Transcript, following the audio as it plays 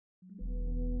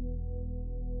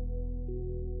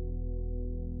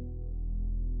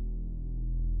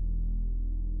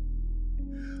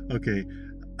Okay,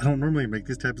 I don't normally make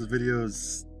these types of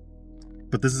videos,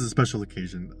 but this is a special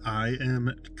occasion. I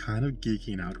am kind of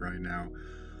geeking out right now.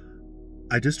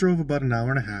 I just drove about an hour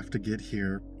and a half to get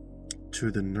here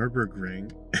to the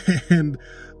Nürburgring, and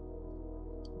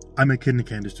I'm a kid in a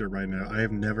candy store right now. I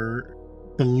have never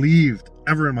believed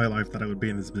ever in my life that I would be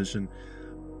in this position.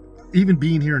 Even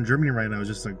being here in Germany right now is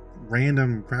just a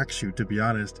random crack shoot, to be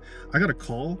honest. I got a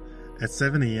call at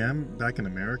 7 a.m. back in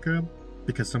America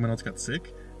because someone else got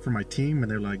sick from my team,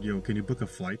 and they're like, yo, can you book a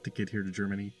flight to get here to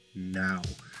Germany now?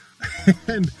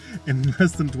 And in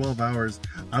less than 12 hours,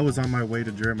 I was on my way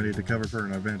to Germany to cover for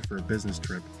an event for a business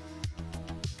trip.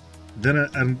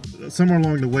 Then somewhere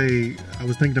along the way, I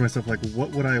was thinking to myself, like,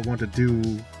 what would I want to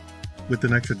do with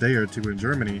an extra day or two in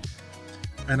Germany?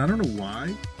 And I don't know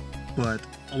why, but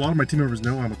a lot of my team members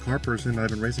know I'm a car person. I've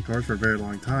been racing cars for a very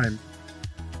long time,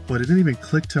 but it didn't even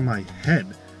click to my head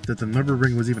that the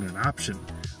Nürburgring was even an option.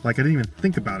 Like, I didn't even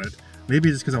think about it. Maybe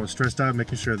just because I was stressed out,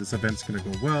 making sure this event's going to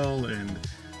go well and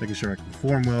making sure I can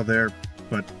perform well there.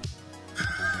 But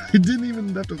I didn't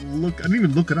even have to look. I didn't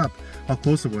even look it up how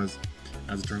close it was.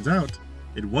 As it turns out,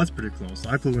 it was pretty close.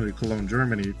 I flew into Cologne,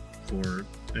 Germany for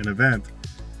an event,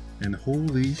 and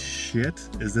holy shit,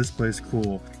 is this place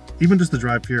cool. Even just the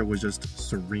drive here was just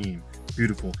serene,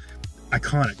 beautiful,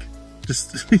 iconic.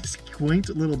 Just these quaint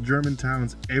little German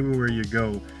towns everywhere you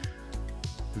go.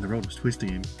 And the road was twisty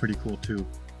and pretty cool too.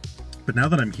 But now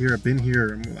that I'm here, I've been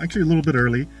here, I'm actually a little bit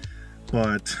early,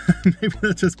 but maybe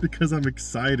that's just because I'm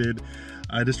excited.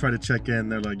 I just try to check in.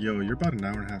 They're like, yo, you're about an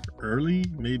hour and a half early.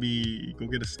 Maybe go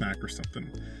get a snack or something.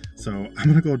 So I'm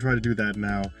gonna go try to do that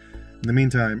now. In the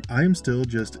meantime, I am still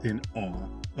just in awe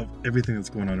of everything that's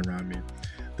going on around me.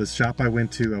 The shop I went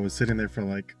to, I was sitting there for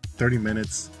like 30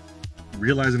 minutes,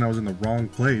 realizing I was in the wrong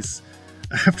place.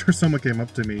 After someone came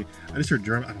up to me, I just heard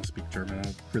German. I don't speak German, I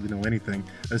don't really know anything.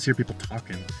 I just hear people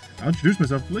talking. I introduced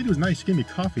myself. The lady was nice, she gave me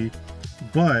coffee.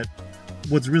 But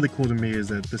what's really cool to me is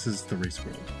that this is the race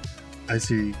world. I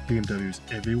see BMWs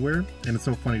everywhere, and it's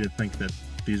so funny to think that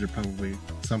these are probably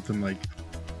something like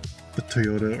the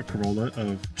Toyota or Corolla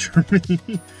of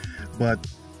Germany. But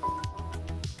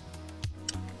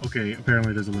okay,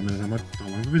 apparently there's a limit on how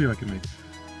long of a video I can make.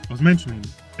 I was mentioning,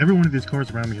 every one of these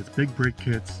cars around me has big brake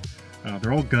kits.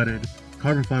 They're all gutted,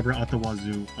 carbon fiber out the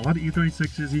wazoo. A lot of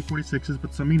E36s, E46s,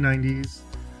 but some E90s.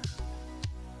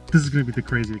 This is going to be the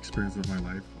crazy experience of my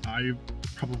life. I've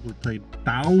probably played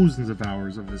thousands of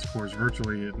hours of this course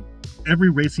virtually in every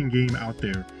racing game out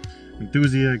there.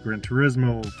 Enthusiast, Gran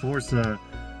Turismo, Forza,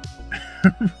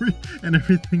 and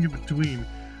everything in between.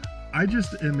 I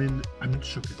just am I'm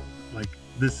shook. Like,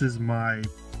 this is my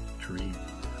dream.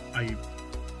 I've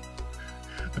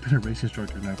been a racing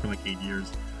instructor now for like 8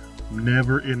 years.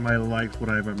 Never in my life would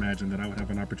I have imagined that I would have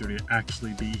an opportunity to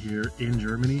actually be here in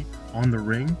Germany on the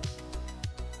ring.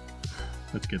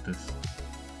 Let's get this.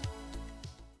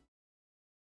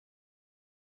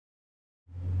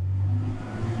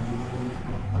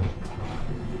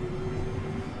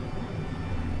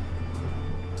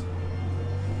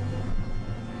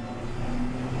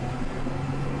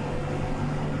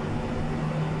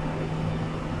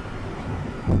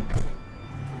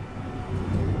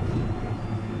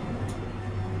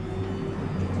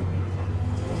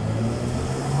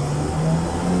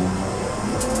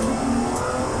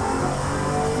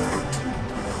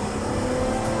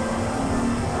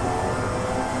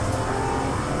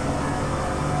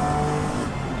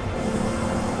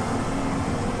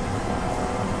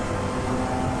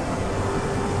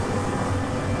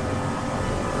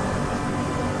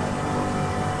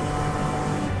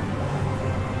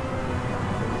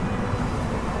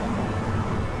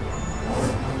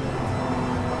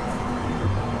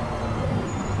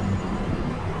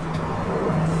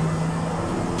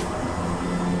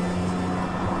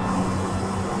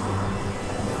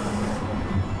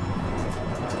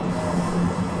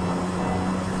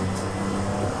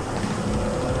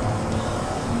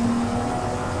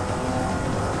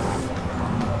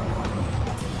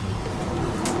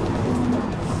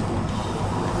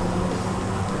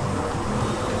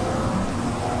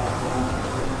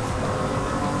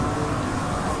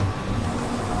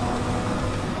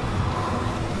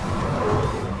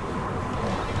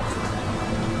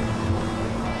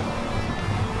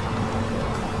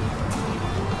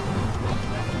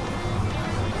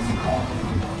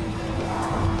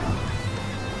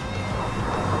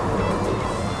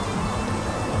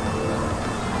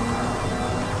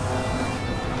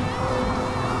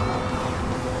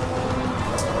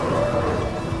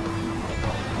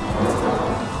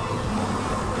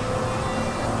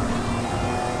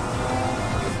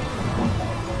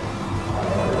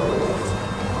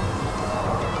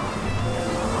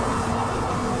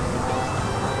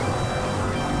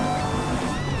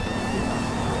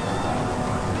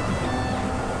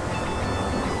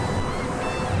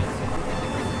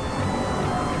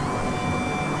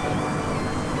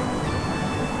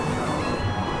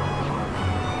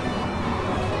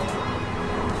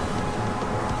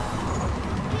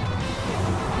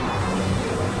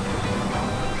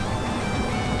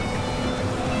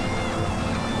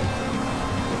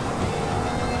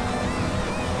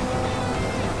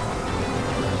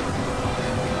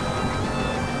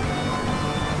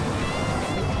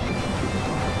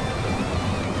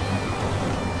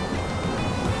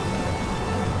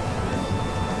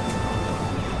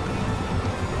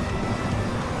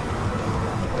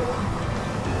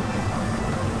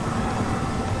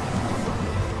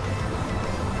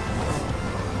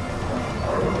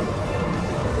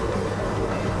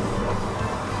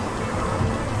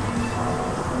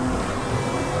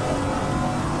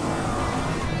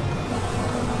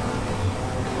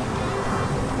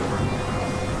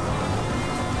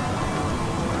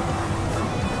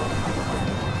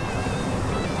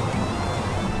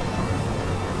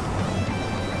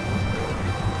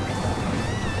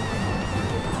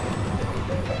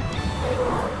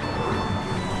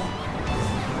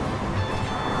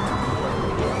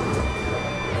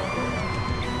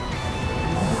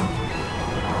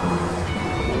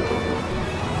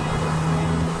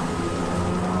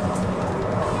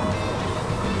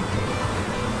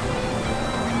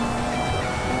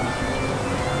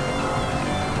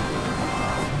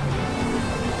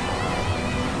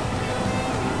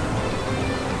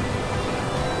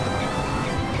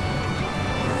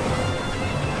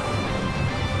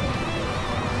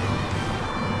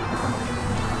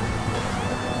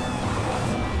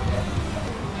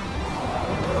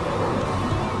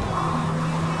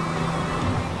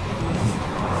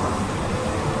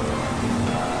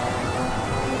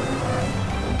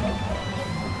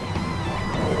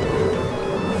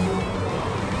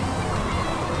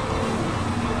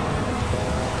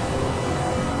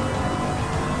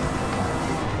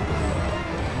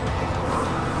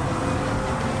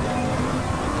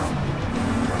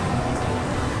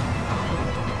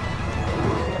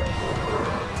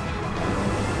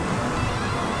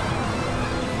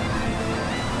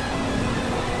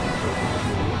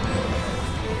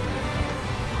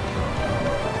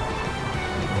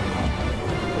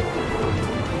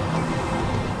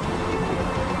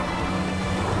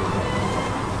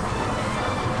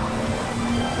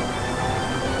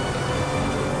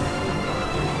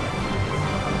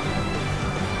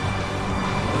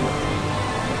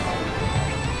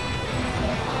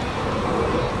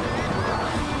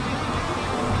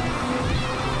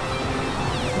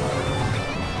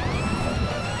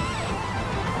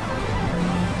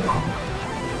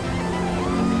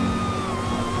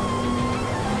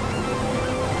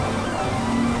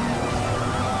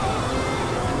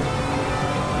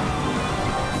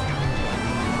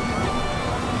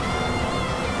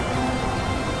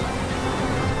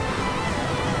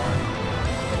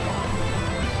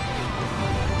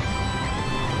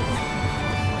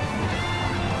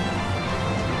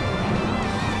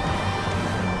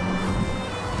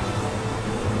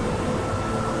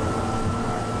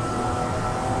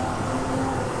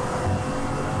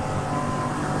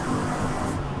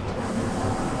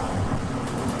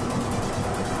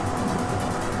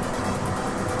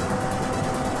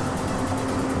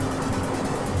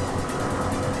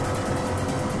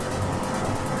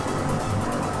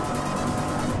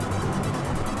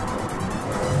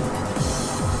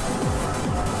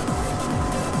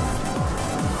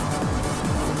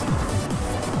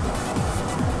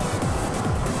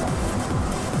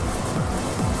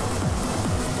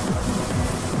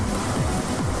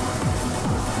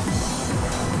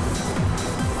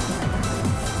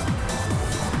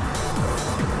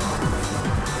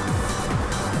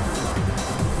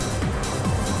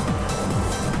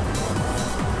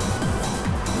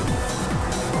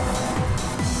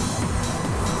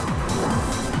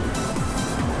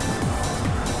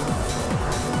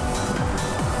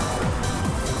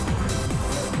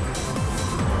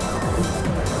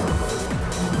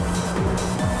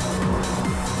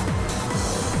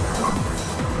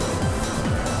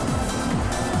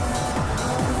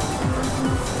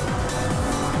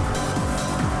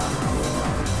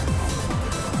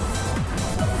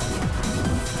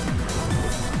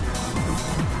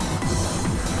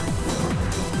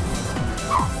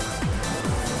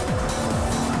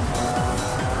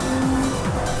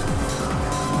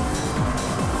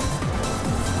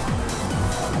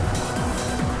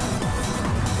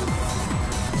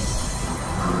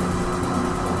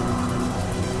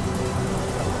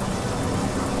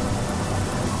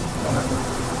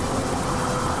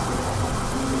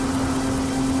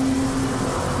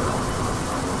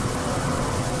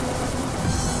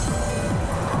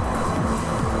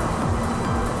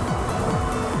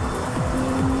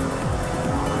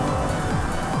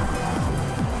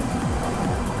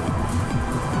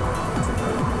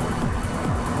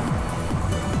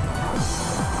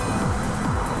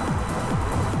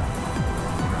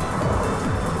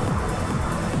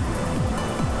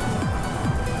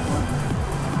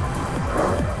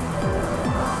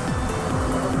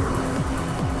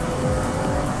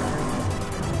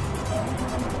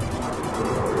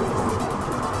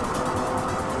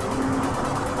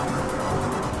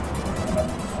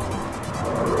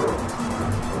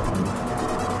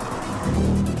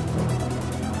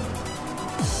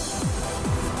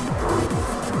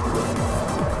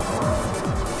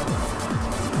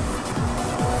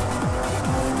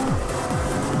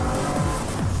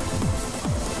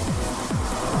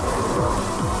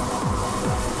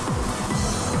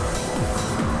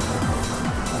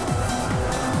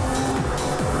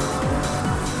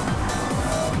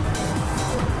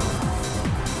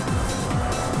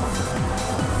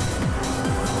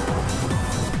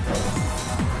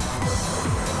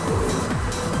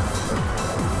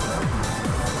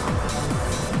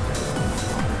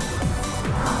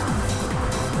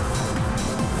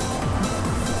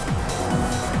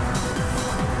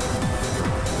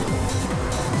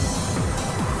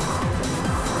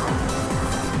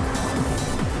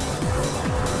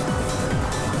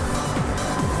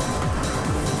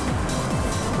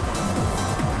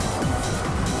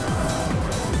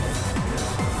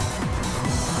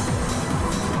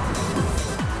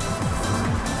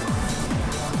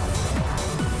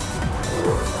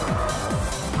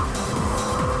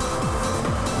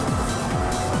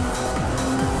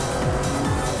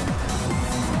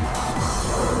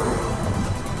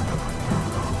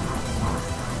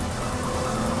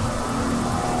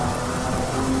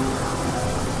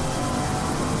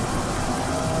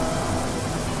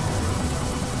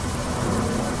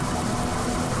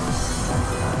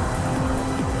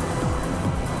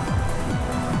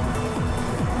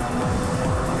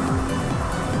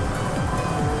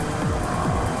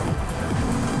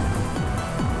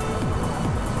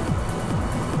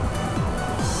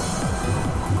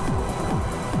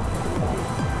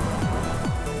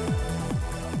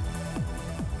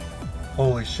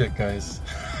 Holy shit, guys.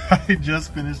 I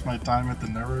just finished my time at the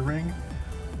Nürburgring.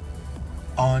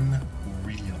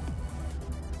 Unreal.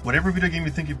 Whatever video game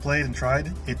you think you played and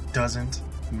tried, it doesn't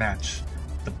match.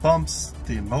 The bumps,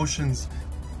 the emotions,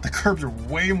 the curbs are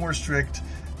way more strict.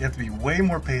 You have to be way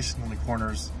more patient in the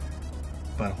corners.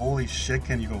 But holy shit,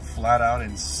 can you go flat out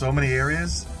in so many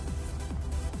areas?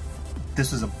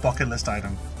 This is a bucket list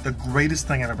item. The greatest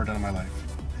thing I've ever done in my life.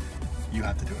 You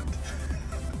have to do it.